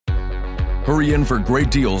Hurry in for great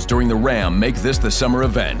deals during the Ram Make This the Summer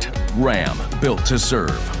event. Ram, built to serve.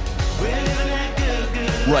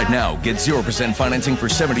 Right now, get 0% financing for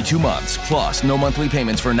 72 months, plus no monthly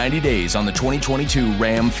payments for 90 days on the 2022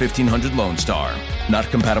 Ram 1500 Lone Star. Not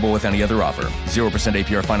compatible with any other offer. 0%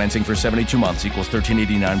 APR financing for 72 months equals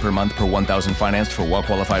 $13.89 per month per 1,000 financed for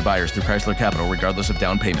well-qualified buyers through Chrysler Capital regardless of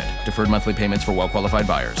down payment. Deferred monthly payments for well-qualified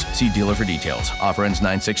buyers. See dealer for details. Offer ends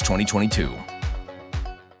 9/6/2022.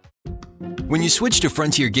 When you switch to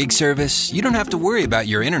Frontier Gig Service, you don't have to worry about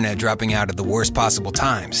your internet dropping out at the worst possible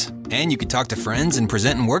times. And you can talk to friends and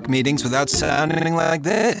present in work meetings without sounding like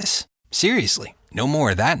this. Seriously, no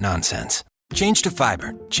more of that nonsense. Change to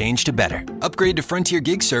fiber. Change to better. Upgrade to Frontier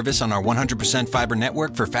Gig Service on our 100% fiber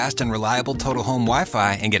network for fast and reliable total home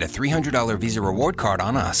Wi-Fi and get a $300 Visa reward card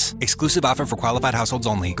on us. Exclusive offer for qualified households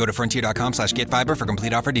only. Go to frontier.com/getfiber for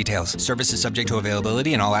complete offer details. Service is subject to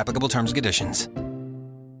availability and all applicable terms and conditions.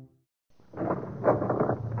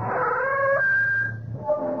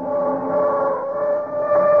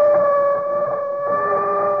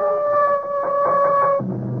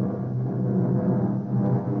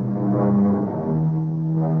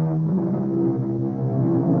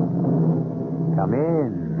 Come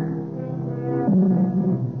in.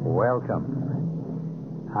 Welcome.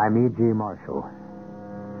 I'm E.G. Marshall.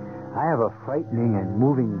 I have a frightening and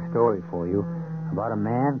moving story for you about a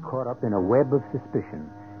man caught up in a web of suspicion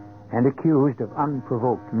and accused of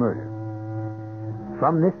unprovoked murder.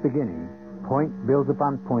 From this beginning, point builds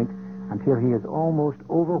upon point until he is almost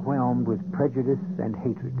overwhelmed with prejudice and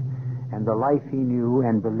hatred, and the life he knew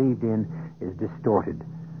and believed in is distorted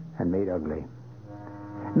and made ugly.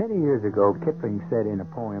 Many years ago, Kipling said in a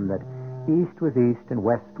poem that east was east and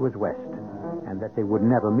west was west, and that they would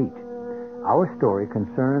never meet. Our story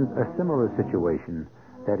concerns a similar situation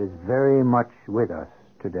that is very much with us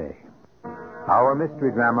today. Our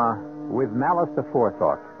mystery drama, With Malice,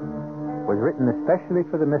 Aforethought, was written especially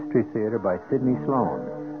for the Mystery Theater by Sidney Sloan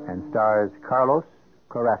and stars Carlos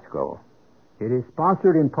Carrasco. It is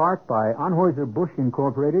sponsored in part by Anheuser-Busch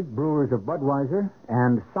Incorporated, Brewers of Budweiser,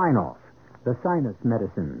 and Sign-Off, the sinus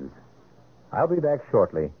medicines. I'll be back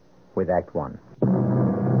shortly with Act One.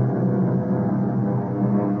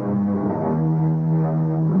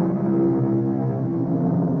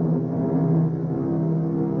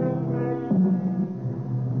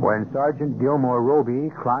 When Sergeant Gilmore Roby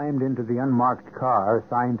climbed into the unmarked car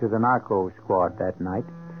assigned to the narco squad that night,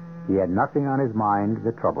 he had nothing on his mind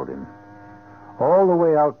that troubled him. All the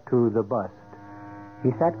way out to the bust,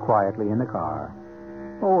 he sat quietly in the car.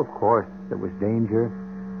 Oh, of course, there was danger.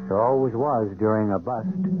 There always was during a bust.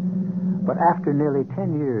 But after nearly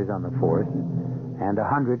 10 years on the force and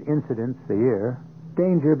 100 incidents a year,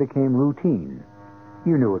 danger became routine.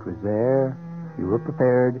 You knew it was there. You were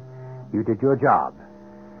prepared. You did your job.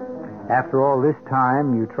 After all this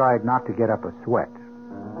time, you tried not to get up a sweat.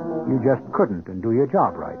 You just couldn't and do your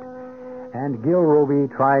job right. And Gil Roby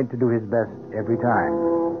tried to do his best every time.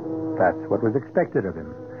 That's what was expected of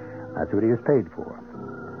him. That's what he was paid for.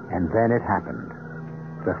 And then it happened.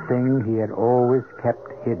 The thing he had always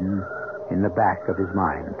kept hidden in the back of his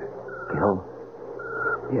mind. Gil?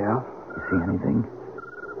 Yeah? You see anything?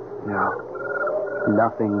 No.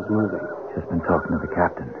 Nothing's moving. Just been talking to the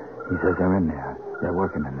captain. He says they're in there. They're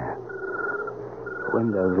working in there.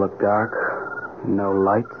 Windows look dark. No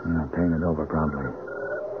lights. Yeah, painted over, probably.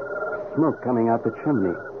 Smoke coming out the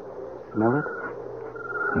chimney. Smell it?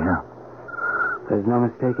 Yeah. There's no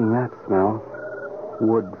mistaking that smell.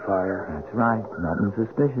 Wood fire. That's right. Nothing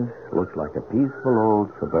suspicious. Looks like a peaceful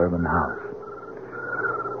old suburban house.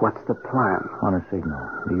 What's the plan? On a signal,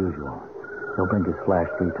 the usual. He'll blink his flash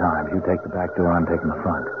 3 times. You take the back door, I'm taking the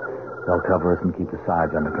front. They'll cover us and keep the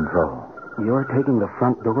sides under control. You're taking the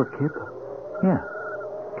front door, Kip? Yeah.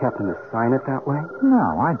 Captain assign it that way?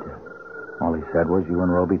 No, I did. All he said was you and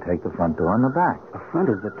Roby take the front door and the back. The front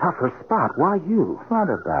is the tougher spot. Why you? Front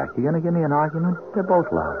or back? You gonna give me an argument? They're both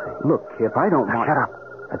lousy. Look, Kip, I don't want... Shut up.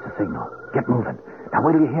 That's a signal. Get moving. Now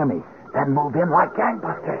wait till you hear me. Then move in like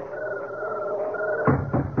gangbusters.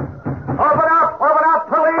 Open up! Open up,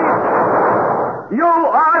 police! You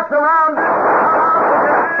are surrounded! Come out with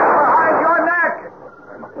your hands behind your neck!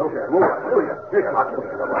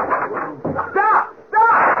 Stop!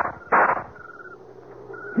 Stop!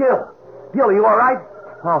 Gil, are you all right?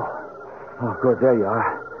 Oh, good. There you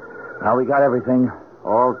are. Now we got everything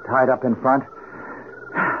all tied up in front.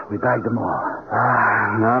 We bagged them all.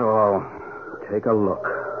 Not all. Take a look.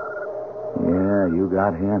 Yeah, you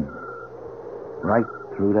got him. Right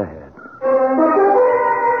through the head.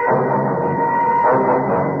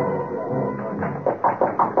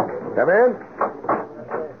 Come in.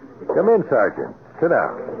 Come in, Sergeant. Sit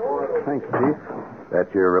down. Thanks, Chief.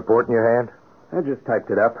 That's your report in your hand? I just typed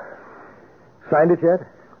it up. Signed it yet?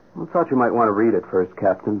 I thought you might want to read it first,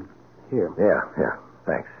 Captain. Here. Yeah.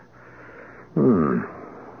 Thanks.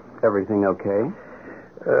 Everything okay?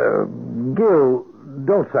 Gil,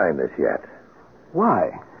 don't sign this yet.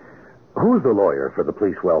 Why? Who's the lawyer for the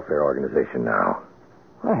police welfare organization now?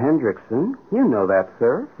 Why, Hendrickson. You know that,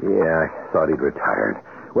 sir. Yeah, I thought he'd retired.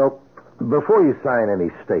 Well, before you sign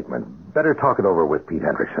any statement, better talk it over with Pete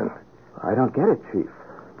Hendrickson. I don't get it, Chief.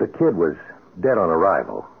 The kid was dead on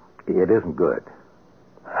arrival. It isn't good.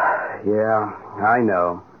 Yeah, I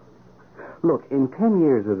know. Look, in 10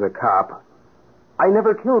 years as a cop, I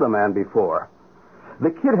never killed a man before.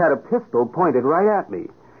 The kid had a pistol pointed right at me.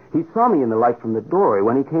 He saw me in the light from the doorway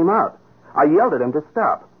when he came out. I yelled at him to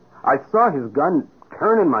stop. I saw his gun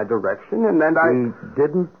turn in my direction, and then He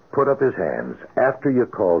didn't put up his hands after you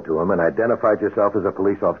called to him and identified yourself as a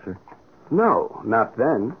police officer? No, not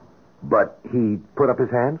then. But he put up his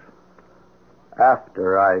hands?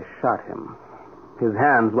 After I shot him. His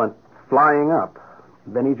hands went flying up.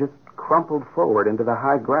 Then he just crumpled forward into the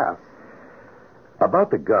high grass. About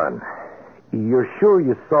the gun, you're sure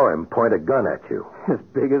you saw him point a gun at you? As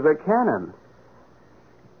big as a cannon.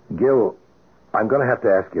 Gil, I'm going to have to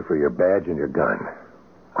ask you for your badge and your gun.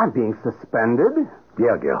 I'm being suspended?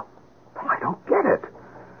 Yeah, Gil. I don't get it.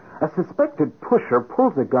 A suspected pusher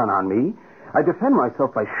pulls a gun on me. I defend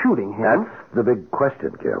myself by shooting him. That's the big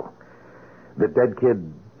question, Gil. The dead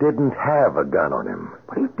kid didn't have a gun on him.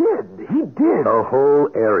 But he did. He did. The whole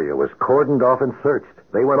area was cordoned off and searched.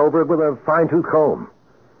 They went over it with a fine-tooth comb.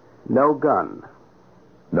 No gun.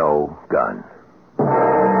 No gun.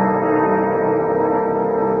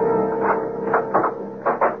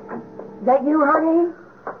 Is that you, honey?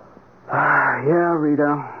 Yeah,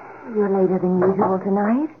 Rita. You're later than usual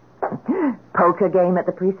tonight. Poker game at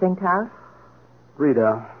the precinct house?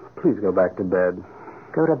 Rita, please go back to bed.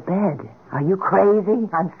 Go to bed. Are you crazy?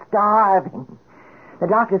 I'm starving. The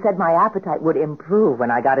doctor said my appetite would improve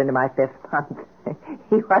when I got into my 5th month.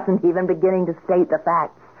 He wasn't even beginning to state the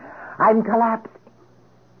facts. I'm collapsing.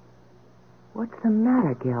 What's the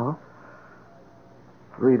matter, Gil?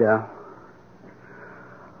 Rita,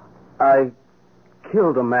 I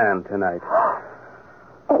killed a man tonight.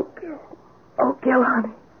 Oh, Gil. Oh, Gil,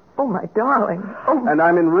 honey. Oh, my darling. Oh, And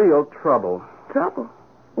I'm in real trouble. trouble.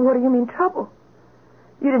 What do you mean, trouble?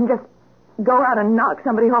 You didn't just go out and knock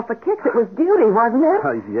somebody off for kicks. It was duty, wasn't it?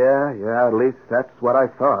 Yeah, at least that's what I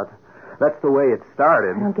thought. That's the way it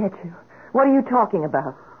started. I don't get you. What are you talking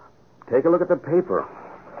about? Take a look at the paper.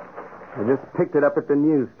 I just picked it up at the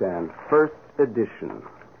newsstand. First edition.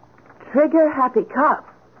 Trigger Happy Cop.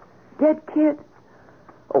 Dead kid.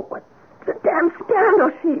 Oh, what the damn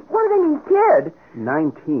scandal sheet. What do they mean, kid?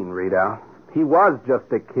 19, Rita. He was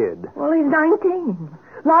just a kid. Well, he's 19.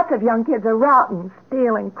 Lots of young kids are rotten,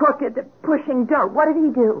 stealing, crooked, pushing dope. What did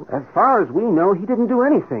he do? As far as we know, he didn't do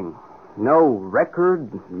anything. No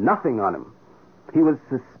record, nothing on him. He was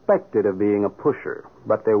suspected of being a pusher,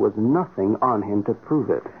 but there was nothing on him to prove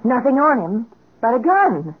it. Nothing on him but a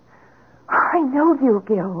gun. I know you,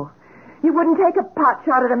 Gil. You wouldn't take a pot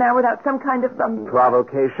shot at a man without some kind of...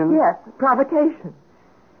 Provocation? Yes, provocation.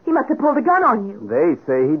 He must have pulled a gun on you. They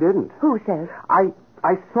say he didn't. Who says? I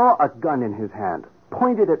saw a gun in his hand,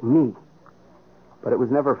 pointed at me, but it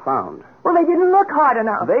was never found. Well, they didn't look hard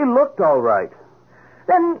enough. They looked all right.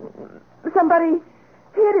 Then somebody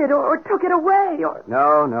hid it or took it away or...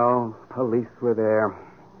 No. Police were there.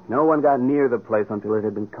 No one got near the place until it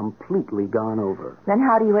had been completely gone over. Then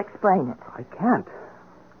how do you explain it? I can't.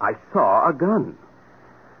 I saw a gun.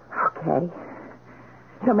 Okay.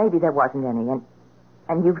 So maybe there wasn't any,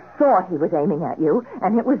 and you thought he was aiming at you,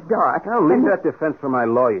 and it was dark. Now, leave that defense for my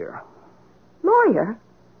lawyer. Lawyer?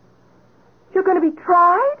 You're going to be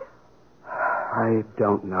tried? I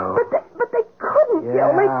don't know. But they couldn't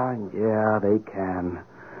kill me. Yeah, they can.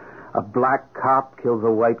 A black cop kills a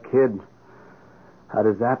white kid. How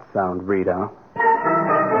does that sound, Rita?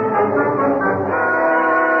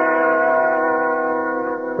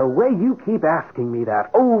 The way you keep asking me that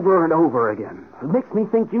over and over again, it makes me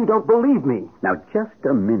think you don't believe me. Now, just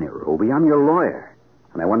a minute, Ruby. I'm your lawyer,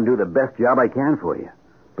 and I want to do the best job I can for you.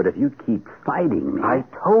 But if you keep fighting me... I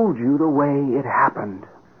told you the way it happened.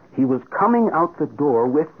 He was coming out the door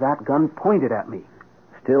with that gun pointed at me.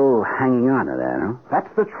 Still hanging on to that, huh?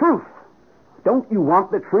 That's the truth. Don't you want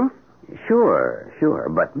the truth? Sure,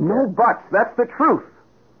 but... No buts. That's the truth.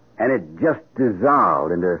 And it just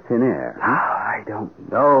dissolved into thin air. Huh? I don't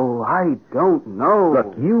know.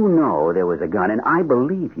 Look, you know there was a gun, and I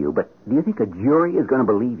believe you, but do you think a jury is going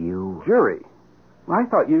to believe you? Jury? I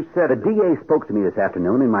thought you said... The DA spoke to me this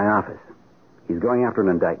afternoon in my office. He's going after an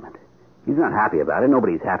indictment. He's not happy about it.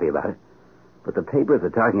 Nobody's happy about it. But the papers are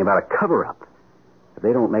talking about a cover-up. If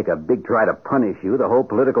they don't make a big try to punish you, the whole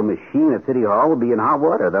political machine at City Hall will be in hot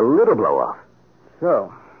water. The lid'll blow off.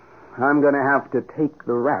 So, I'm going to have to take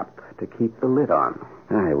the rap to keep the lid on.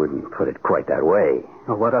 I wouldn't put it quite that way.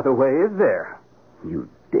 Well, what other way is there? You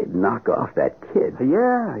did knock off that kid.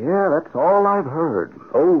 Yeah, that's all I've heard.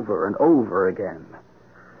 Over and over again.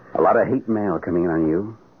 A lot of hate mail coming in on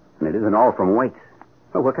you. And it isn't all from whites.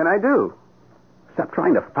 Well, what can I do? Stop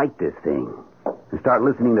trying to fight this thing. And start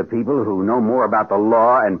listening to people who know more about the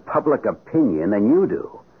law and public opinion than you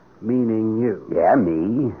do. Meaning you? Yeah,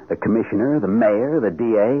 me. The commissioner, the mayor, the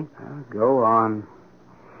DA. Go on.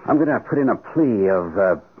 I'm going to put in a plea of,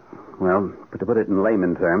 to put it in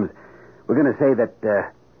layman terms, we're going to say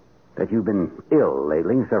that you've been ill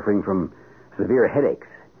lately, suffering from severe headaches,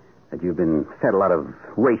 that you've been fed a lot of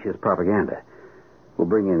racist propaganda. We'll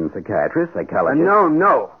bring in psychiatrists, psychologists.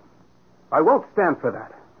 No. I won't stand for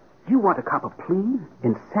that. You want to cop a plea?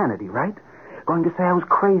 Insanity, right? Going to say I was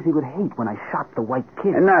crazy with hate when I shot the white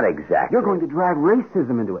kid. Not exactly. You're going to drag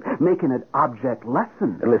racism into it, making it object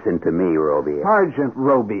lesson. Listen to me, Roby. Sergeant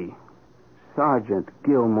Roby. Sergeant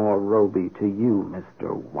Gilmore Roby to you,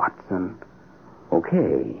 Mr. Watson.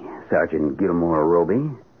 Okay, Sergeant Gilmore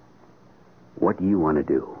Roby. What do you want to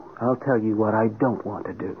do? I'll tell you what I don't want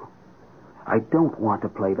to do. I don't want to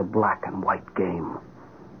play the black and white game.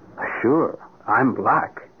 Sure, I'm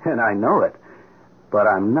black, and I know it. But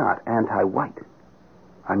I'm not anti-white.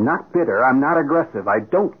 I'm not bitter. I'm not aggressive. I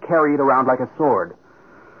don't carry it around like a sword.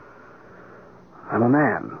 I'm a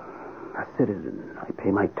man, a citizen. I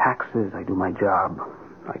pay my taxes. I do my job.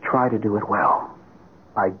 I try to do it well.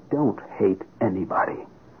 I don't hate anybody.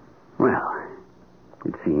 Well,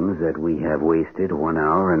 it seems that we have wasted 1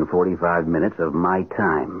 hour and 45 minutes of my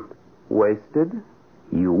time. Wasted?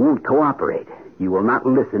 You won't cooperate. You will not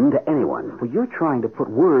listen to anyone. Well, you're trying to put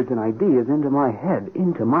words and ideas into my head,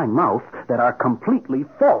 into my mouth, that are completely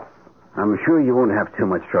false. I'm sure you won't have too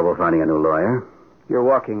much trouble finding a new lawyer. You're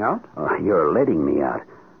walking out? You're letting me out.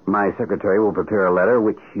 My secretary will prepare a letter,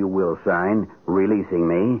 which you will sign, releasing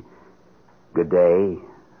me. Good day,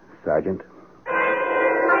 Sergeant.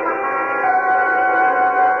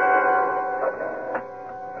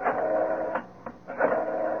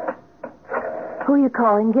 Who are you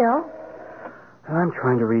calling, Gil? I'm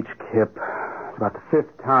trying to reach Kip. It's about the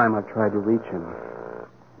 5th time I've tried to reach him.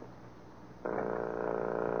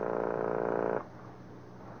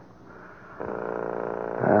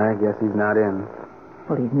 I guess he's not in.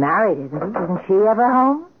 Well, he's married, isn't he? Isn't she ever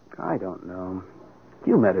home? I don't know.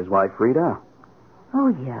 You met his wife, Rita. Oh,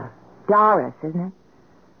 yeah. Doris, isn't it?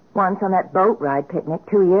 Once on that boat ride picnic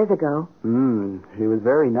 2 years ago. She was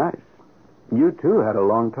very nice. You two had a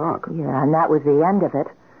long talk. Yeah, and that was the end of it.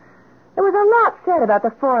 There was a lot said about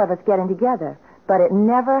the 4 of us getting together, but it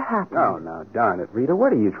never happened. Oh, now, darn it, Rita,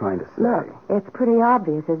 what are you trying to say? Look, it's pretty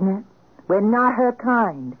obvious, isn't it? We're not her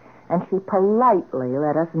kind, and she politely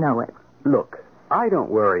let us know it. Look, I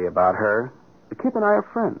don't worry about her. Kip and I are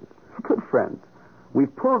friends. Good friends.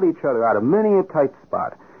 We've pulled each other out of many a tight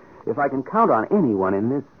spot. If I can count on anyone in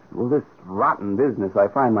this rotten business I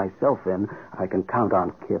find myself in, I can count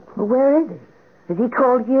on Kip. Well, where is he? Has he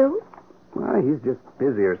called you? Well, he's just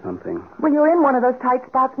busy or something. Well, you're in one of those tight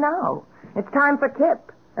spots now. It's time for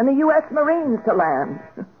Kip and the U.S. Marines to land.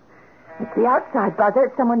 It's the outside buzzer.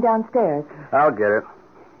 It's someone downstairs. I'll get it.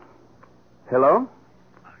 Hello?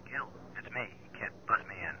 Gil, it's me. Kip, buzz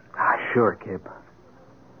me in. Sure, Kip.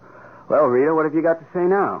 Well, Rita, what have you got to say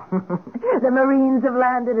now? The Marines have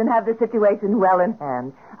landed and have the situation well in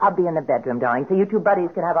hand. I'll be in the bedroom, darling, so you two buddies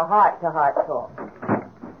can have a heart-to-heart talk.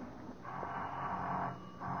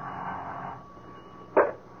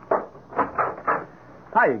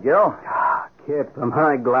 Hiya, Gil. Kip, am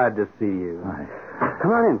I glad to see you. Hi.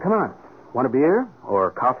 Come on in, come on. Want a beer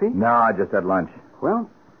or coffee? No, I just had lunch. Well,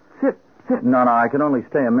 sit. No, I can only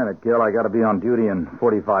stay a minute, Gil. I got to be on duty in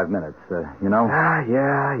 45 minutes, you know?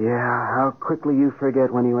 Yeah. How quickly you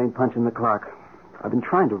forget when you ain't punching the clock. I've been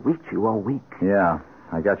trying to reach you all week. Yeah,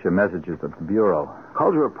 I got your messages at the bureau.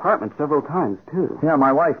 Called your apartment several times, too. Yeah,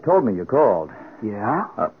 my wife told me you called.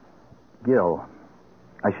 Yeah? Gil,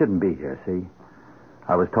 I shouldn't be here, see?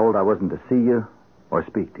 I was told I wasn't to see you or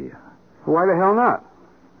speak to you. Why the hell not?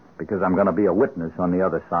 Because I'm going to be a witness on the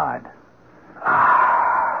other side.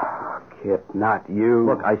 Kip, not you.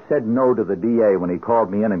 Look, I said no to the DA when he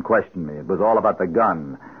called me in and questioned me. It was all about the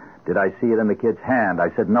gun. Did I see it in the kid's hand?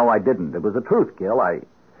 I said, no, I didn't. It was the truth, Gil. I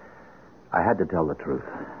had to tell the truth.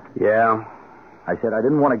 Yeah? I said I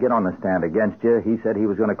didn't want to get on the stand against you. He said he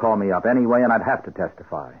was going to call me up anyway, and I'd have to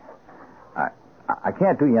testify. I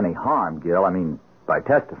can't do you any harm, Gil. I mean, by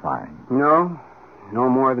testifying. No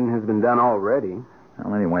more than has been done already.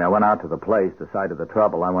 Well, anyway, I went out to the place, the site of the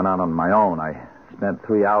trouble. I went out on my own. I spent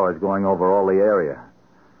 3 hours going over all the area.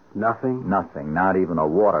 Nothing? Nothing, not even a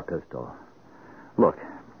water pistol. Look,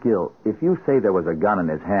 Gil, if you say there was a gun in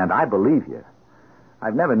his hand, I believe you.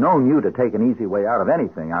 I've never known you to take an easy way out of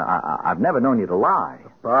anything. I've never known you to lie.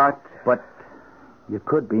 But you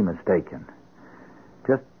could be mistaken.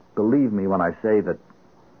 Just believe me when I say that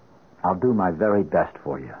I'll do my very best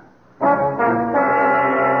for you.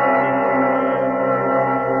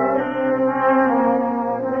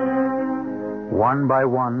 One by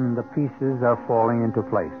one, the pieces are falling into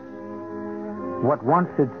place. What once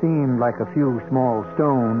had seemed like a few small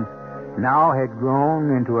stones now had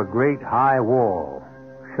grown into a great high wall,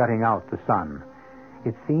 shutting out the sun.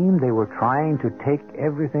 It seemed they were trying to take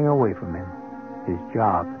everything away from him. His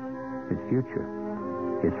job, his future,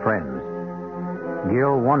 his friends.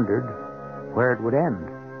 Gil wondered where it would end.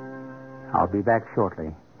 I'll be back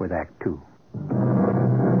shortly with Act 2.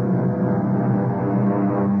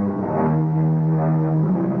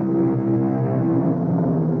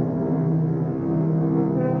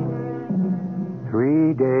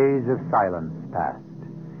 Days of silence passed.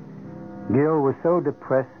 Gil was so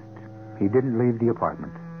depressed he didn't leave the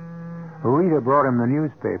apartment. Rita brought him the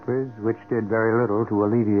newspapers, which did very little to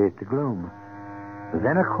alleviate the gloom.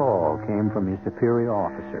 Then a call came from his superior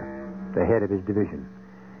officer, the head of his division.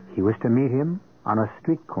 He was to meet him on a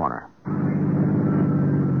street corner.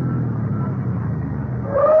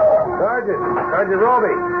 Sergeant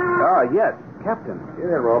Roby. Ah, yes, Captain.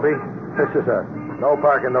 Get in, Roby. This is a no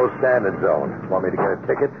parking, no standing zone. Want me to get a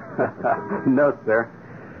ticket? No, sir.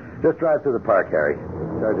 Just drive through the park, Harry.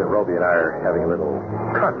 Sergeant Roby and I are having a little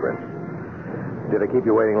conference. Did I keep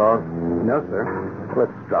you waiting long? No, sir.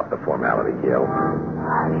 Let's drop the formality, Gil.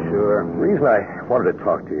 Sure. The reason I wanted to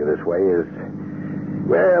talk to you this way is,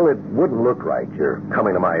 well, it wouldn't look right. You're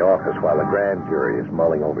coming to my office while the grand jury is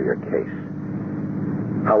mulling over your case.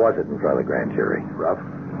 How was it in front of the grand jury? Rough?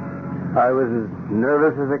 I was as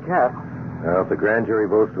nervous as a cat. Well, if the grand jury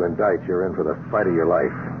votes to indict, you're in for the fight of your life.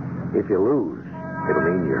 If you lose, it'll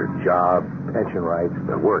mean your job, pension rights,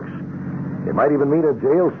 the works. It might even mean a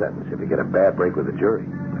jail sentence if you get a bad break with the jury.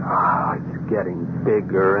 Ah, it's getting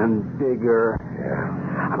bigger and bigger. Yeah.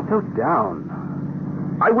 I'm so down.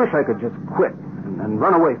 I wish I could just quit and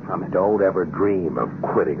run away from it. Don't ever dream of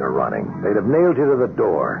quitting or running. They'd have nailed you to the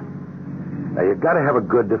door. Now, you've got to have a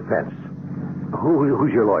good defense.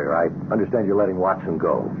 Who's your lawyer? I understand you're letting Watson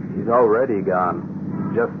go. He's already gone.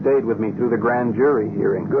 Just stayed with me through the grand jury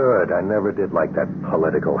hearing. Good. I never did like that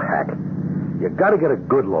political hack. You got to get a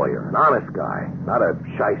good lawyer, an honest guy, not a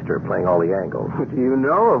shyster playing all the angles. Do you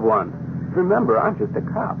know of one? Remember, I'm just a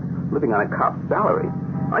cop, living on a cop's salary.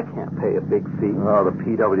 I can't pay a big fee. Oh, the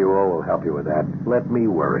PWO will help you with that. Let me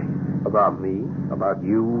worry. About me? About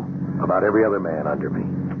you, about every other man under me.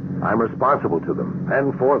 I'm responsible to them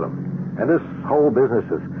and for them. And this whole business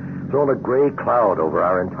has thrown a gray cloud over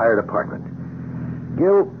our entire department.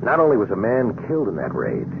 Gil, not only was a man killed in that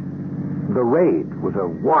raid, the raid was a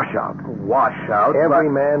washout. A washout? Every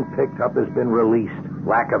man picked up has been released.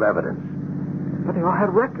 Lack of evidence. But they all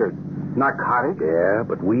had records. Narcotics? Yeah,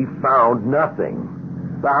 but we found nothing.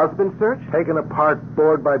 The house been searched? Taken apart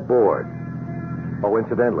board by board. Oh,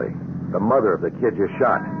 incidentally, the mother of the kid you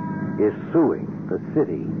shot is suing the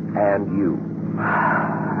city and you.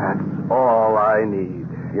 That's all I need.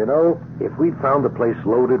 You know, if we'd found the place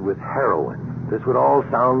loaded with heroin, this would all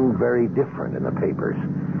sound very different in the papers.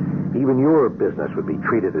 Even your business would be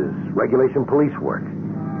treated as regulation police work.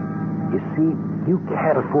 You see, you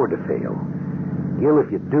can't afford to fail. Gil, if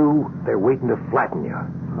you do, they're waiting to flatten you.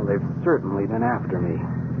 Well, they've certainly been after me.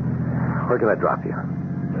 Where can I drop you?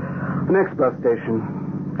 The next bus station.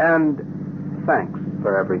 And thanks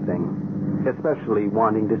for everything. Especially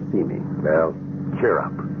wanting to see me. Well, cheer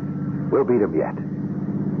up. We'll beat him yet.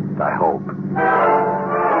 I hope.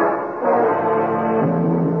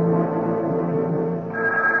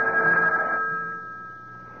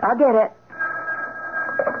 I'll get it.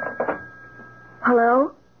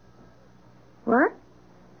 Hello? What?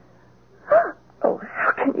 Oh,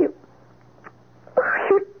 how can you... Oh,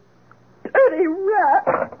 you dirty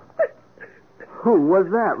rat. Who was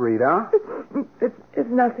that, Rita? It's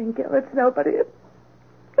nothing, Gil. It's nobody. It's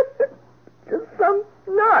just some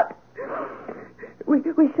nut. We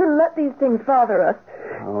shouldn't let these things bother us.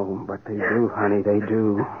 Oh, but they do, honey, they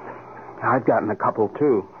do. I've gotten a couple,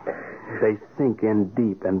 too. They sink in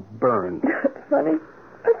deep and burn. That's funny.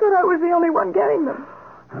 I thought I was the only one getting them.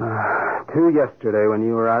 2 yesterday when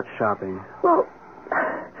you were out shopping. Well,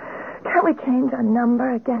 can't we change our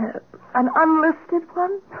number? Get an unlisted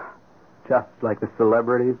one? Just like the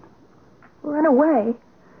celebrities? Well, in a way,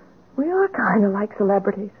 we are kind of like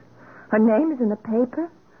celebrities. Our name is in the paper,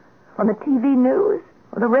 on the TV news,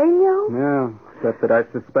 or the radio. Yeah, except that I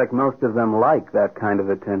suspect most of them like that kind of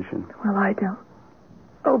attention. Well, I don't.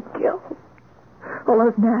 Oh, Gil. All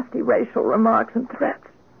those nasty racial remarks and threats.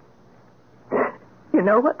 You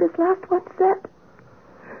know what this last one said?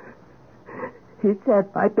 He said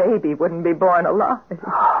my baby wouldn't be born alive.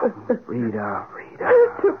 Oh, Rita.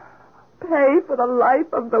 To pay for the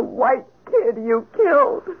life of the white kid you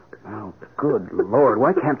killed. Oh, good Lord.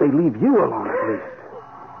 Why can't they leave you alone at least?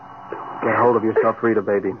 Get hold of yourself, Rita,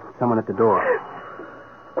 baby. Someone at the door.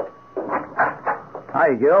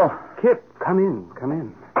 Hi, Gil. Kip, come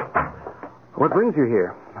in. What brings you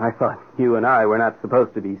here? I thought you and I were not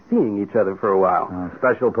supposed to be seeing each other for a while.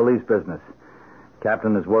 Special police business.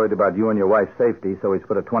 Captain is worried about you and your wife's safety, so he's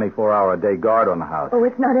put a 24-hour-a-day guard on the house. Oh,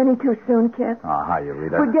 it's not any too soon, Kip. Hi,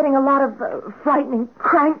 Rita. We're getting a lot of frightening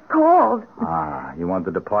crank calls. You want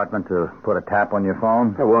the department to put a tap on your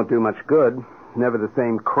phone? It won't do much good. Never the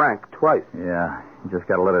same crank twice. Yeah, you just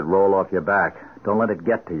got to let it roll off your back. Don't let it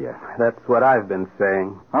get to you. That's what I've been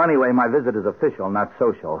saying. Well, anyway, my visit is official, not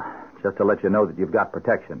social. Just to let you know that you've got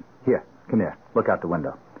protection. Here, come here. Look out the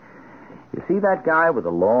window. You see that guy with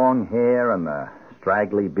the long hair and the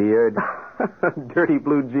straggly beard? Dirty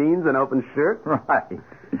blue jeans and open shirt? Right.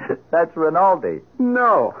 That's Rinaldi.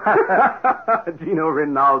 No. Gino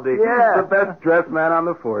Rinaldi. Yeah. The best dressed man on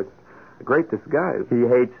the force. A great disguise. He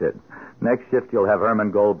hates it. Next shift, you'll have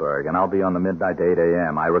Herman Goldberg, and I'll be on the midnight 8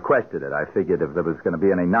 a.m. I requested it. I figured if there was going to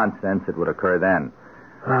be any nonsense, it would occur then.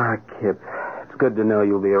 Kip, it's good to know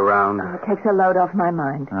you'll be around. It takes a load off my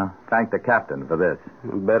mind. Thank the captain for this.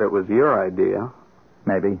 I bet it was your idea.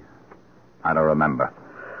 Maybe. I don't remember.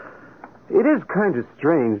 It is kind of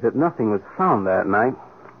strange that nothing was found that night.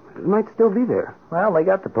 It might still be there. Well, they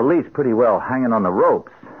got the police pretty well hanging on the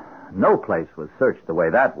ropes. No place was searched the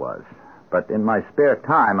way that was. But in my spare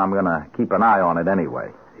time, I'm going to keep an eye on it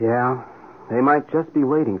anyway. Yeah, they might just be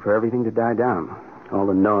waiting for everything to die down. All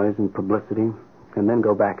the noise and publicity, and then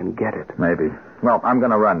go back and get it. Maybe. Well, I'm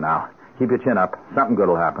going to run now. Keep your chin up. Something good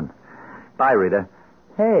will happen. Bye, Rita.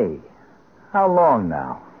 Hey, how long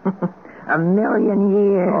now? 1,000,000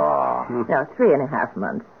 years. Oh. No, 3.5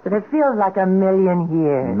 months. But it feels like 1,000,000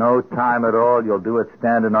 years. No time at all. You'll do it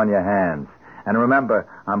standing on your hands. And remember,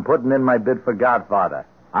 I'm putting in my bid for Godfather.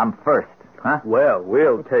 I'm first. Huh? Well,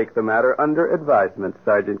 we'll take the matter under advisement,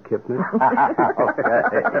 Sergeant Kipnis.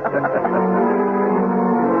 Okay.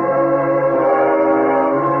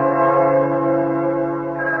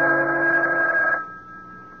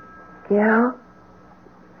 Gil?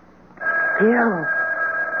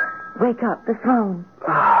 Wake up, the phone.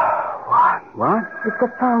 What? It's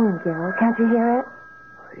the phone, Gil. Can't you hear it?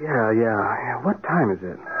 Yeah. What time is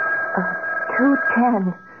it?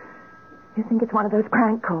 2:10. You think it's one of those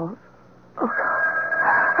crank calls? Oh,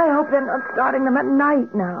 I hope they're not starting them at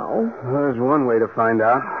night now. Well, there's one way to find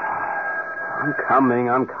out. I'm coming.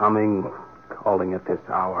 Calling at this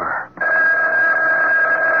hour.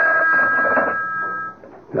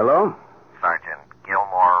 Hello? Sergeant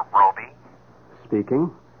Gilmore Roby? Speaking.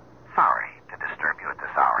 Sorry to disturb you at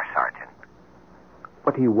this hour, Sergeant.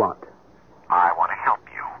 What do you want? I want to help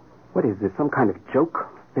you. What is this, some kind of joke?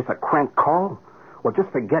 This a crank call? Well, just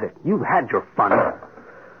forget it. You've had your fun.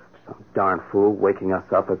 Some darn fool waking us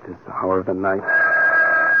up at this hour of the night.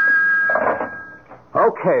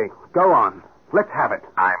 Okay, go on. Let's have it.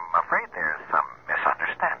 I'm afraid there's some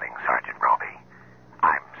misunderstanding, Sergeant Roby.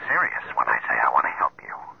 I'm serious when I say I want to help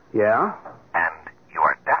you. Yeah? And you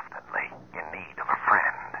are definitely in need of a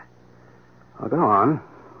friend. Well, go on.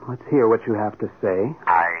 Let's hear what you have to say.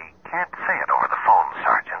 I can't say it over the phone,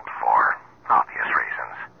 Sergeant, for obvious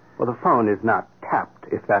reasons. Well, the phone is not tapped,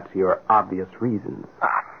 if that's your obvious reasons.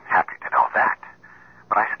 I'm happy to know that.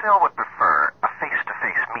 But I still would prefer a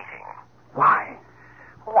face-to-face meeting. Why?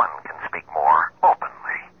 One can speak more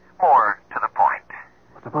openly, more to the point.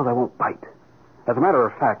 Well, suppose I won't bite. As a matter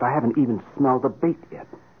of fact, I haven't even smelled the bait yet.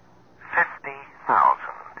 50,000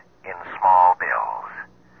 in small bills.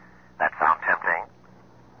 That sound tempting?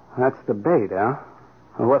 That's the bait, huh?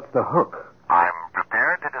 Well, what's the hook? I'm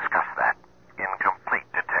prepared to discuss that in complete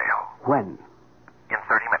detail. When? In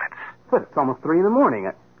 30 minutes. But it's almost 3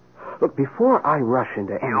 a.m. Look, before I rush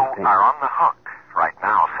into anything... You are on the hook right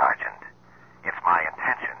now, Sergeant. It's my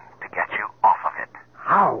intention to get you off of it.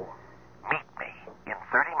 How? Meet me in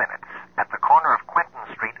 30 minutes at the corner of Quentin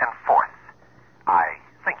Street and 4th. I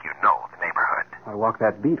think you know the neighborhood. I walked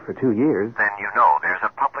that beat for 2 years. Then you know there's a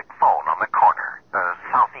public phone on the corner, the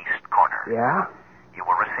southeast corner. Yeah? You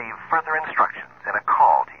will receive further instructions in a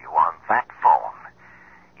call to you on that phone.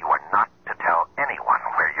 You are not to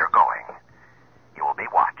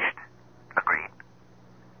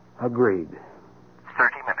Agreed.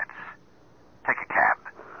 30 minutes. Take a cab.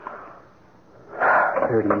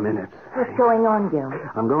 30 minutes. What's going on, Gil?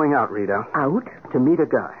 I'm going out, Rita. Out? To meet a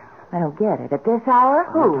guy. I don't get it. At this hour?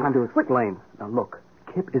 No Who? time to explain. Now, look.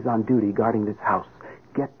 Kip is on duty guarding this house.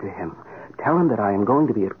 Get to him. Tell him that I am going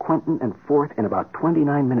to be at Quentin and 4th in about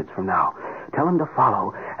 29 minutes from now. Tell him to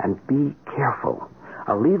follow and be careful.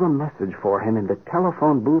 I'll leave a message for him in the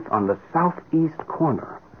telephone booth on the southeast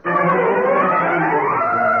corner.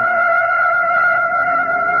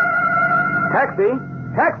 Taxi!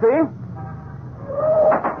 Taxi!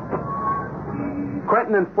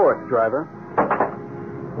 Quentin and 4th, driver.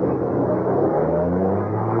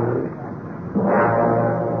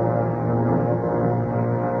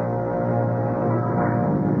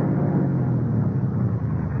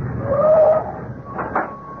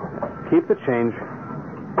 Keep the change.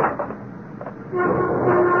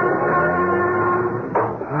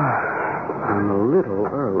 I'm a little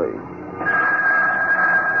early.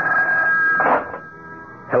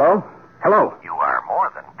 Hello? Hello? You are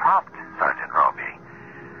more than prompt, Sergeant Roby.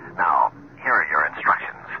 Now, here are your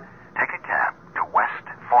instructions. Take a cab to West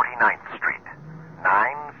 49th Street,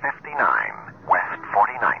 959 West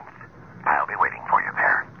 49th. I'll be waiting for you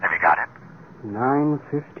there. Have you got it?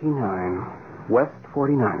 959 West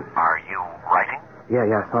 49th. Are you writing?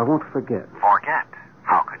 Yeah, so I won't forget. Forget?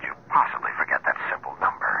 How could you possibly forget that simple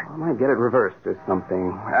number? I might get it reversed or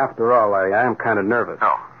something. After all, I am kind of nervous.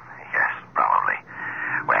 Oh, yes, probably.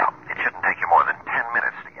 Well, it shouldn't take you more than 10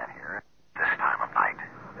 minutes to get here this time of night.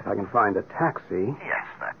 If I can find a taxi. Yes,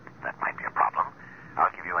 that might be a problem.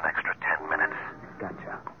 I'll give you an extra 10 minutes.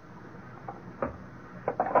 Gotcha.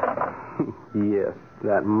 Yes,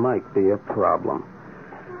 that might be a problem.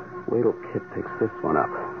 Wait till Kip picks this one up.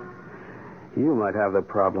 You might have the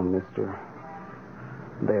problem, mister.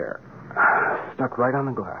 There. Stuck right on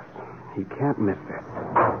the glass. He can't miss this.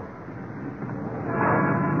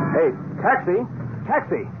 Hey, taxi!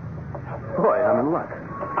 Taxi! Boy, I'm in luck.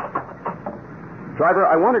 Driver,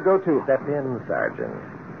 I want to go to... Step in, Sergeant.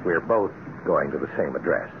 We're both going to the same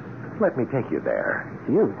address. Let me take you there.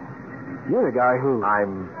 You're the guy who...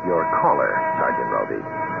 I'm your caller, Sergeant Roby.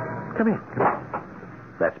 Come in.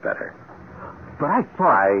 That's better. But I thought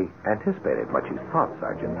I anticipated what you thought,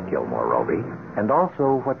 Sergeant Gilmore Roby, and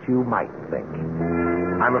also what you might think.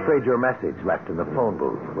 I'm afraid your message left in the phone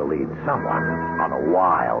booth will lead someone on a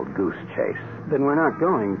wild goose chase. Then we're not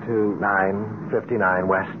going to... 959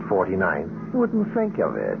 West 49th. Wouldn't think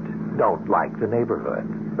of it. Don't like the neighborhood,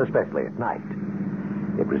 especially at night.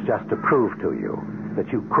 It was just to prove to you that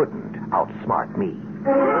you couldn't outsmart me.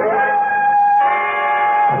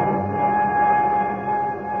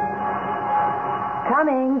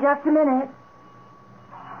 Coming, just a minute.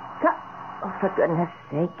 Oh, for goodness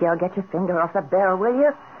sake, Gil, get your finger off the barrel, will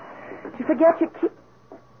you? Did you forget your key?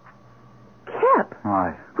 Kip!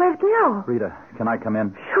 Hi. Where's Gil? Rita, can I come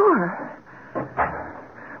in? Sure.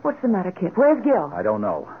 What's the matter, Kip? Where's Gil? I don't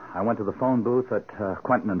know. I went to the phone booth at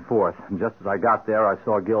Quentin and 4th, and just as I got there, I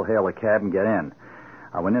saw Gil hail a cab and get in.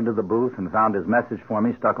 I went into the booth and found his message for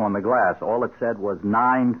me stuck on the glass. All it said was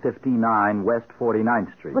 959 West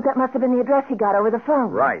 49th Street. Well, that must have been the address he got over the phone.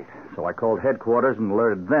 Right. So I called headquarters and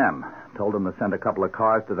alerted them. Told them to send a couple of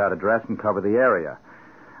cars to that address and cover the area.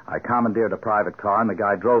 I commandeered a private car, and the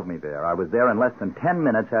guy drove me there. I was there in less than 10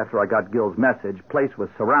 minutes after I got Gil's message. Place was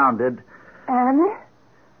surrounded. And?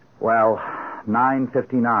 Well,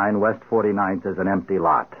 959 West 49th is an empty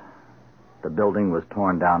lot. The building was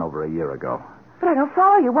torn down over a year ago. But I don't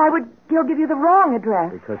follow you. Why would Gil give you the wrong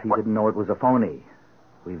address? Because he didn't know it was a phony.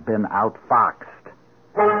 We've been outfoxed.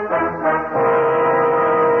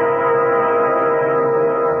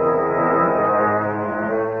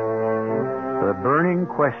 The burning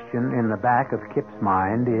question in the back of Kip's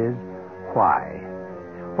mind is, why?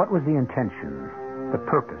 What was the intention, the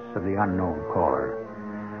purpose of the unknown caller?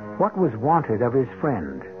 What was wanted of his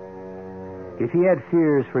friend? If he had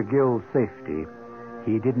fears for Gil's safety,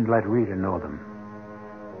 he didn't let Rita know them.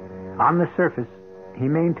 On the surface, he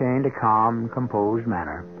maintained a calm, composed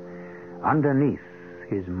manner. Underneath,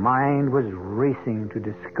 his mind was racing to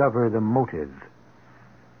discover the motive.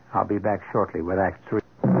 I'll be back shortly with Act 3.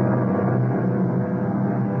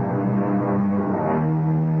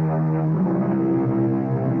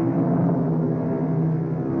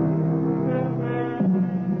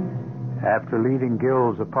 After leaving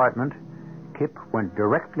Gil's apartment, Kip went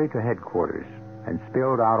directly to headquarters and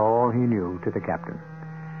spilled out all he knew to the captain.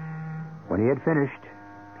 When he had finished,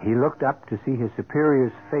 he looked up to see his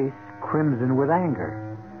superior's face crimson with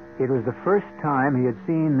anger. It was the first time he had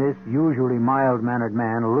seen this usually mild-mannered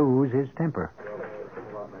man lose his temper.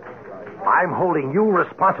 I'm holding you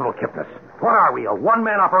responsible, Kipnis, What are we, a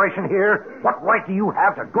one-man operation here? What right do you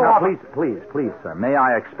have to go Now, off? please, sir. May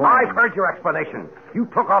I explain? I've heard your explanation. You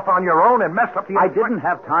took off on your own and messed up the... I didn't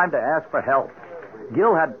have time to ask for help.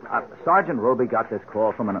 Gil had... Sergeant Roby got this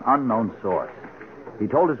call from an unknown source. He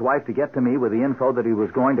told his wife to get to me with the info that he was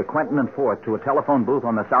going to Quentin and Fourth to a telephone booth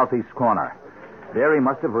on the southeast corner. There he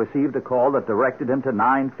must have received a call that directed him to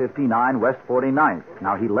 959 West 49th.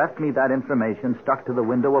 Now, he left me that information stuck to the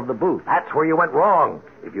window of the booth. That's where you went wrong.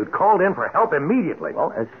 If you'd called in for help immediately.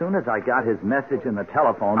 Well, as soon as I got his message in the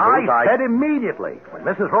telephone booth, I said immediately. When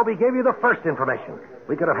Mrs. Roby gave you the first information.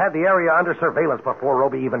 We could have had the area under surveillance before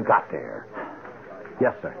Roby even got there.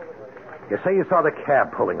 Yes, sir. You say you saw the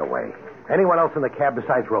cab pulling away. Anyone else in the cab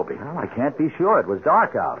besides Roby? Well, I can't be sure. It was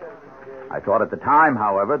dark out. I thought at the time,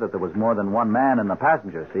 however, that there was more than one man in the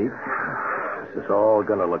passenger seat. This is all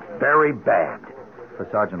going to look very bad. For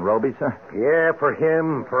Sergeant Roby, sir? Yeah, for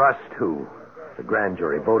him, for us, too. The grand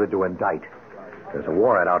jury voted to indict. There's a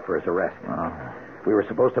warrant out for his arrest. Oh. We were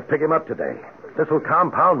supposed to pick him up today. This will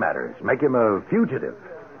compound matters, make him a fugitive.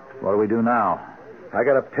 What do we do now? I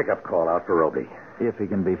got a pickup call out for Roby. If he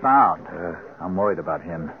can be found. I'm worried about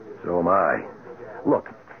him. So am I. Look,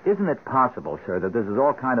 isn't it possible, sir, that this is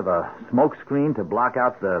all kind of a smokescreen to block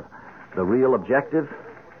out the real objective?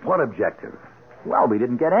 What objective? Well, we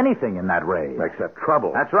didn't get anything in that raid. Except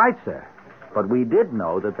trouble. That's right, sir. But we did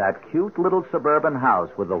know that cute little suburban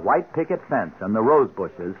house with the white picket fence and the rose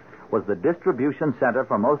bushes was the distribution center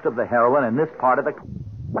for most of the heroin in this part of the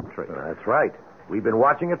country. That's right. We've been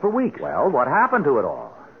watching it for weeks. Well, what happened to it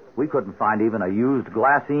all? We couldn't find even a used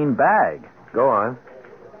glassine bag. Go on.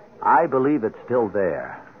 I believe it's still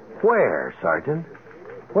there. Where, Sergeant?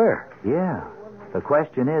 Where? Yeah. The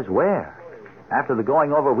question is, where? After the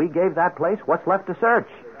going over we gave that place, what's left to search?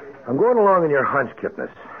 I'm going along in your hunch,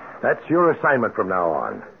 Kipnis. That's your assignment from now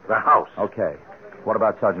on. The house. Okay. What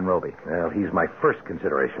about Sergeant Roby? Well, he's my first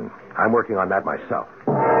consideration. I'm working on that myself.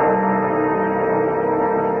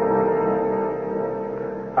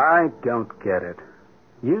 I don't get it.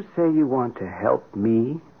 You say you want to help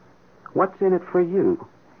me? What's in it for you?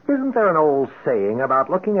 Isn't there an old saying about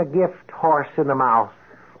looking a gift horse in the mouth?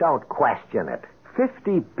 Don't question it.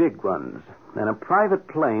 50 big ones and a private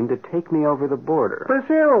plane to take me over the border.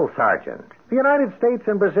 Brazil, Sergeant. The United States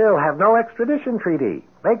and Brazil have no extradition treaty.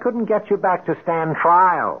 They couldn't get you back to stand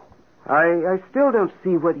trial. I still don't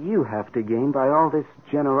see what you have to gain by all this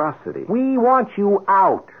generosity. We want you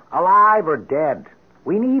out, alive or dead.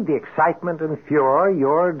 We need the excitement and furor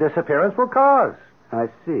your disappearance will cause. I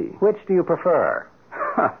see. Which do you prefer?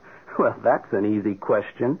 Well, that's an easy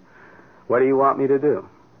question. What do you want me to do?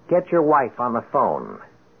 Get your wife on the phone.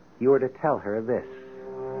 You are to tell her this.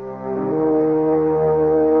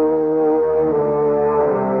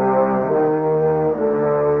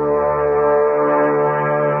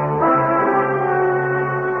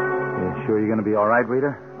 You sure you're going to be all right,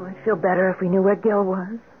 Rita? Oh, I'd feel better if we knew where Gil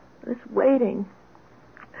was. This waiting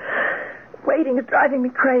is driving me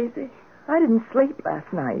crazy. I didn't sleep last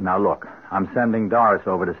night. Now, look, I'm sending Doris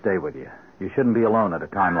over to stay with you. You shouldn't be alone at a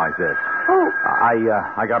time like this. Oh.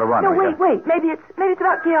 I got to run. No, Rita. wait. Maybe it's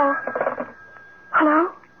about Gil.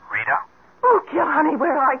 Hello? Rita? Oh, Gil, honey,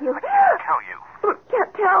 where are you? Tell you. Oh,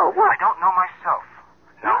 can't tell. What? I don't know myself.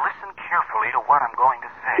 Now listen carefully to what I'm going to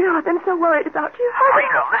say. Gil, I've been so worried about you.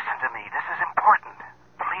 Rita, listen to me. This is important.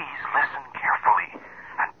 Please listen carefully.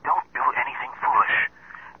 And don't do anything foolish.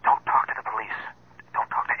 Don't talk to the police. Don't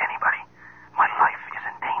talk to anybody. My life is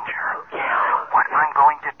in danger. What I'm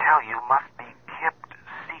going to tell you must be kept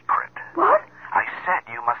secret. What? I said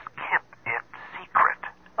you must keep it secret.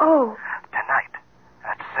 Oh. Tonight,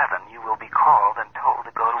 at 7, you will be called and told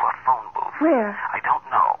to go to a phone booth. Where? I don't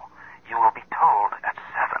know. You will be told at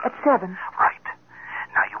 7. At 7? Right.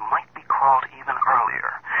 Now, you might be called even earlier.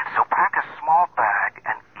 So pack a small bag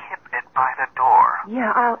and keep it by the door.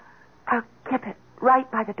 Yeah, I'll keep it right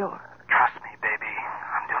by the door. Trust me, baby.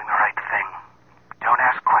 I'm doing the right thing. Don't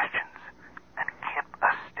ask questions. And keep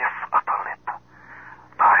a stiff upper lip.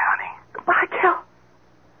 Bye, honey. Goodbye, Gil.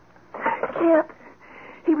 Kip.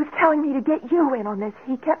 He was telling me to get you in on this.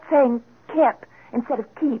 He kept saying Kip instead of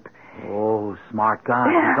keep. Oh, smart guy.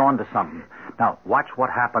 He's on to something. Now, watch what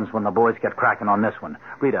happens when the boys get cracking on this one.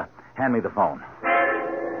 Rita, hand me the phone.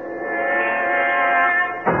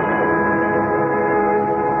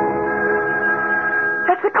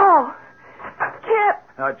 That's the call. Kip!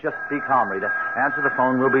 Just be calm, Rita. Answer the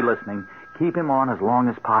phone. We'll be listening. Keep him on as long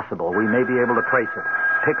as possible. We may be able to trace it.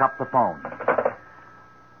 Pick up the phone.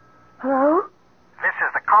 Hello? This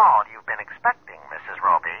is the call you've been expecting, Mrs.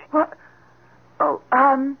 Roby. What? Oh,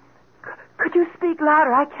 could you speak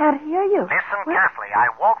louder? I can't hear you. Listen carefully. I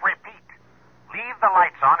won't repeat. Leave the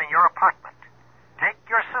lights on in your apartment. Take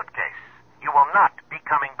your suitcase. You will not be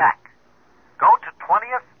coming back. Go to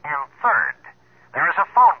 20th and 3rd. There is a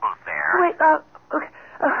phone booth there. Wait,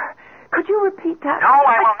 could you repeat that? No,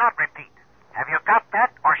 I will not repeat. Have you got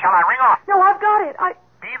that, or shall I ring off? No, I've got it.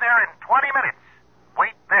 Be there in 20 minutes.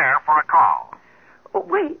 Wait there for a call.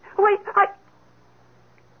 Wait,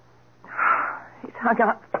 He's hung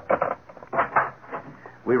up.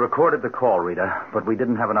 We recorded the call, Rita, but we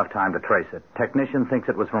didn't have enough time to trace it. Technician thinks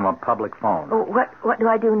it was from a public phone. Oh, what do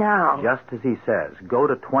I do now? Just as he says. Go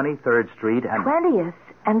to 23rd Street and... 20th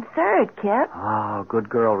and 3rd, Kip. Oh, good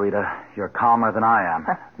girl, Rita. You're calmer than I am.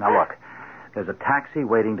 Now, look. There's a taxi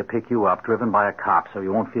waiting to pick you up, driven by a cop, so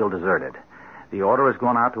you won't feel deserted. The order has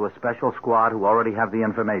gone out to a special squad who already have the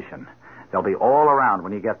information. They'll be all around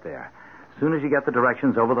when you get there. As soon as you get the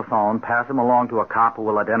directions over the phone, pass them along to a cop who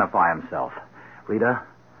will identify himself. Rita,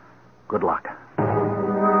 good luck.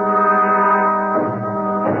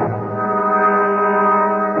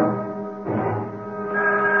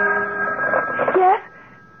 Yes?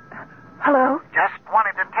 Hello? Just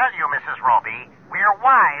wanted to tell you, Mrs. Roby, we're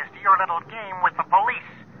wise to your little game with the police.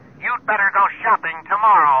 You'd better go shopping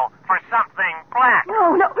tomorrow for something black.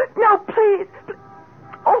 No, please.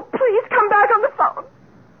 Oh, please come back on the phone.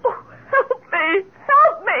 Oh,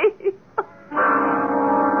 help me.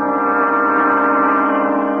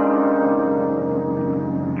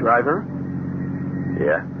 Driver?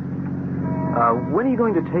 Yeah? When are you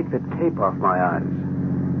going to take the tape off my eyes?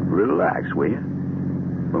 Relax, will you?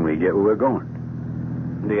 When we get where we're going.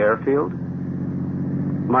 The airfield?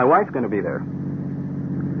 My wife's going to be there.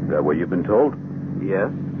 Is that what you've been told?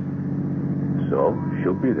 Yes. So,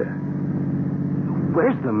 she'll be there.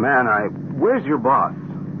 Where's the man Where's your boss?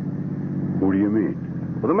 Who do you mean?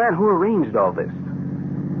 Well, the man who arranged all this.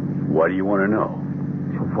 Why do you want to know?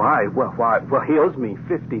 Why? Well, he owes me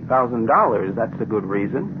 $50,000. That's a good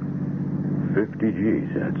reason. 50 G's.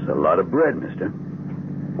 That's a lot of bread, mister.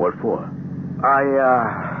 What for?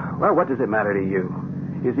 Well, what does it matter to you?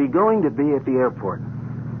 Is he going to be at the airport?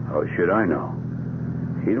 How should I know?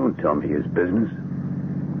 He don't tell me his business.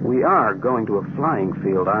 We are going to a flying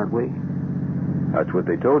field, aren't we? That's what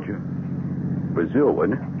they told you. Brazil,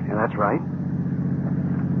 wasn't it? Yeah, that's right.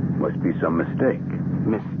 Must be some mistake.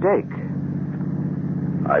 Mistake?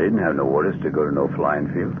 I didn't have no orders to go to no flying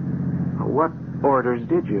field. What orders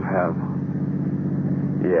did you have?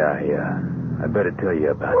 Yeah. I better tell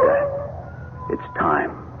you about that. It's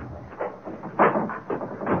time.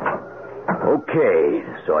 Okay,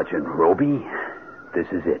 Sergeant Roby. This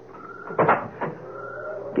is it.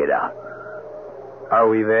 Get out. Are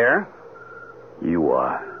we there? You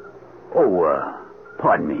are. Oh,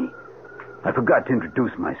 pardon me. I forgot to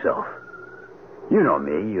introduce myself. You know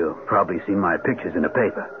me. You've probably seen my pictures in the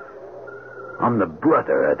paper. I'm the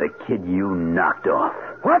brother of the kid you knocked off.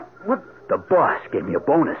 What? The boss gave me a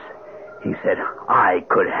bonus. He said I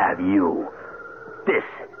could have you. This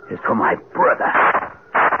is for my brother.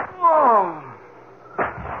 Oh.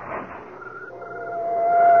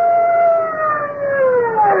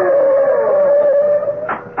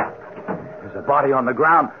 There's a body on the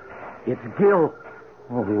ground. It's Gil.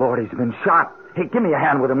 Oh, Lord, he's been shot. Hey, give me a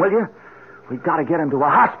hand with him, will you? We've got to get him to a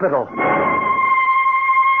hospital.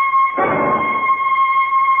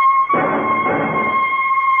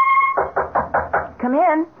 Come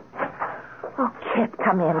in. Oh, Kip,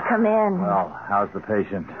 come in. Well, how's the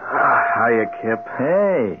patient? Hiya, Kip.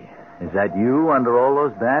 Hey, is that you under all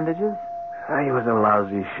those bandages? He was a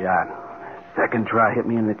lousy shot. Second try hit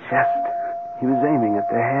me in the chest. He was aiming at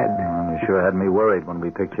the head. You sure had me worried when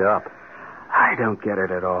we picked you up. I don't get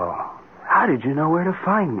it at all. How did you know where to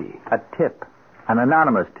find me? A tip. An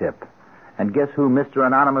anonymous tip. And guess who Mr.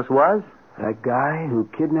 Anonymous was? That guy who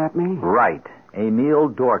kidnapped me? Right. Emil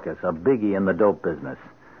Dorcas, a biggie in the dope business.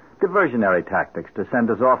 Diversionary tactics to send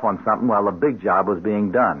us off on something while the big job was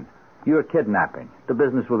being done. Your kidnapping. The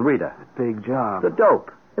business with Rita. Big job. The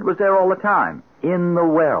dope. It was there all the time. In the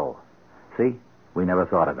well. See? We never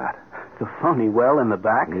thought of that. The phony well in the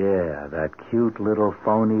back? Yeah, that cute little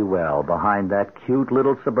phony well behind that cute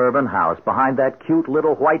little suburban house, behind that cute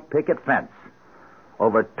little white picket fence.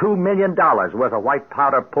 Over $2 million worth of white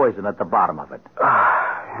powder poison at the bottom of it.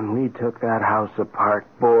 And we took that house apart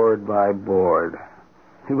board by board.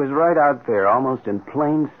 It was right out there, almost in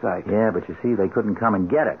plain sight. Yeah, but you see, they couldn't come and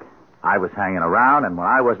get it. I was hanging around, and when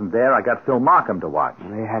I wasn't there, I got Phil Markham to watch.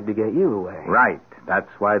 They had to get you away. Right. That's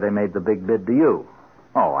why they made the big bid to you.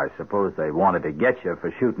 Oh, I suppose they wanted to get you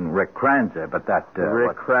for shooting Rick Kranzer, but that...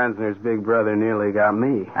 Rick Kranzner's big brother nearly got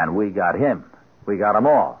me. And we got him. We got them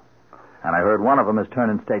all. And I heard one of them is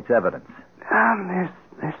turning state's evidence.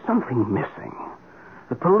 There's something missing.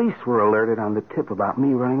 The police were alerted on the tip about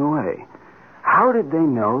me running away. How did they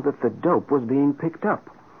know that the dope was being picked up?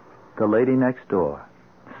 The lady next door.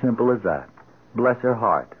 Simple as that. Bless her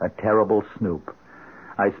heart, a terrible snoop.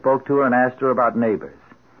 I spoke to her and asked her about neighbors.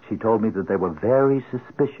 She told me that they were very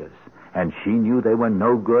suspicious, and she knew they were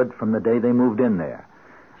no good from the day they moved in there.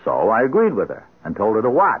 So I agreed with her and told her to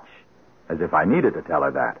watch, as if I needed to tell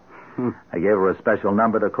her that. I gave her a special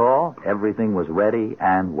number to call. Everything was ready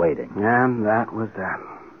and waiting. And that was that.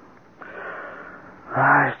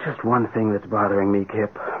 It's just one thing that's bothering me,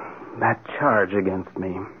 Kip. That charge against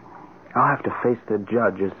me. I'll have to face the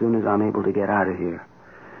judge as soon as I'm able to get out of here.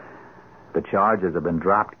 The charges have been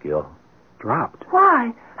dropped, Gil. Dropped?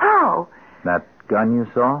 Why? How? That gun you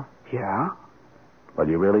saw? Yeah? Well,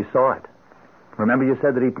 you really saw it. Remember you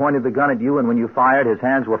said that he pointed the gun at you, and when you fired, his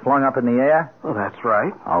hands were flung up in the air? Well, that's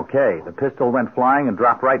right. Okay. The pistol went flying and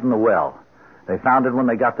dropped right in the well. They found it when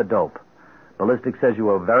they got the dope. Ballistic says you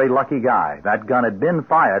were a very lucky guy. That gun had been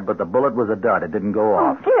fired, but the bullet was a dud. It didn't go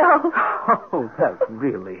off. Gil! Oh, that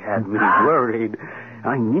really had me worried.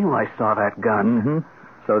 I knew I saw that gun. Mm-hmm.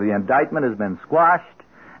 So the indictment has been squashed,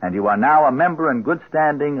 and you are now a member in good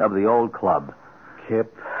standing of the old club.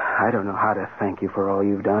 Kip, I don't know how to thank you for all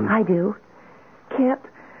you've done. I do. Kip,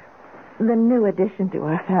 the new addition to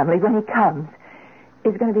our family, when he comes,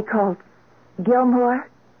 is going to be called Gilmore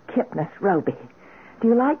Kipness Roby. Do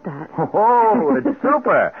you like that? Oh, it's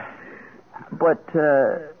super. But,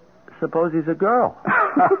 suppose he's a girl.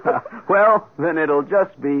 Well, then it'll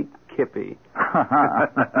just be Kippy.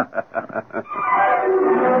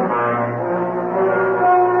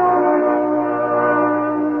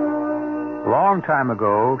 Long time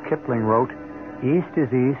ago, Kipling wrote, "East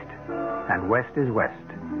is east, and west is west,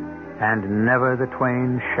 and never the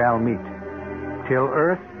twain shall meet, till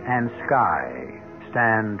earth and sky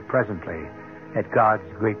stand presently at God's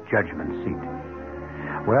great judgment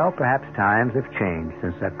seat." Well, perhaps times have changed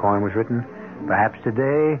since that poem was written. Perhaps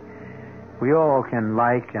today we all can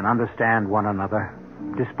like and understand one another,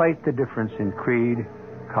 despite the difference in creed,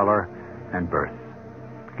 color, and birth.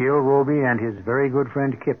 Gil Roby and his very good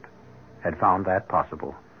friend Kip had found that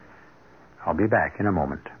possible. I'll be back in a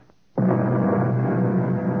moment.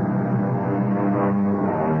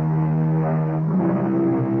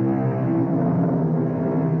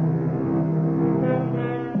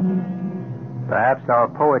 Perhaps our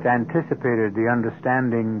poet anticipated the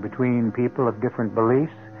understanding between people of different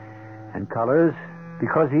beliefs and colors,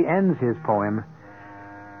 because he ends his poem,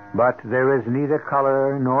 "But there is neither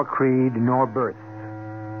color nor creed nor birth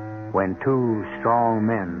when two strong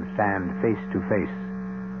men stand face to face,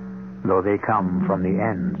 though they come from the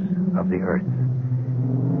ends of the earth."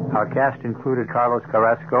 Our cast included Carlos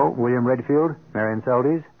Carrasco, William Redfield, Marion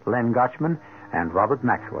Seldes, Len Gotchman, and Robert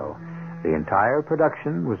Maxwell. The entire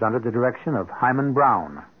production was under the direction of Hyman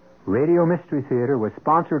Brown. Radio Mystery Theater was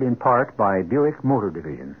sponsored in part by Buick Motor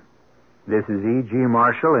Division. This is E.G.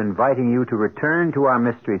 Marshall inviting you to return to our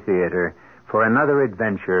Mystery Theater for another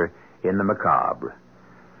adventure in the macabre.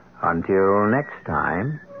 Until next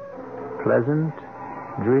time, pleasant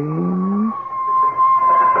dreams.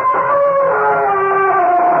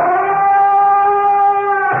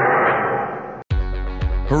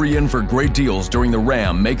 Hurry in for great deals during the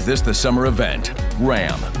Ram Make This the Summer event.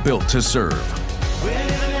 Ram, built to serve.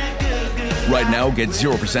 Right now, get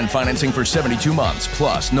 0% financing for 72 months,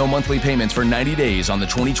 plus no monthly payments for 90 days on the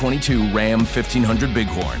 2022 Ram 1500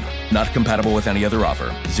 Bighorn. Not compatible with any other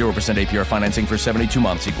offer. 0% APR financing for 72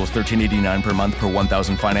 months equals $1,389 per month per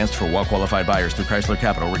 1,000 financed for well-qualified buyers through Chrysler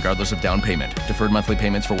Capital, regardless of down payment. Deferred monthly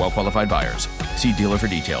payments for well-qualified buyers. See dealer for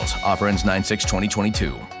details. Offer ends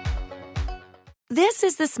 9/6/2022. This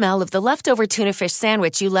is the smell of the leftover tuna fish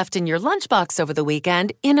sandwich you left in your lunchbox over the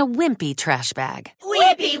weekend in a wimpy trash bag.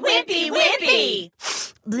 Wimpy, wimpy, wimpy!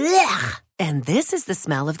 Blech! And this is the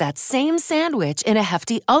smell of that same sandwich in a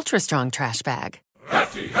hefty, ultra-strong trash bag.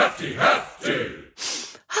 Hefty, hefty, hefty!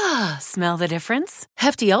 Ah, smell the difference?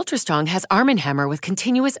 Hefty Ultra Strong has Arm & Hammer with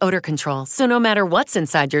continuous odor control, so no matter what's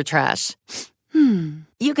inside your trash,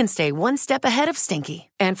 you can stay one step ahead of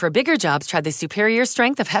stinky. And for bigger jobs, try the superior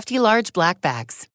strength of Hefty Large Black Bags.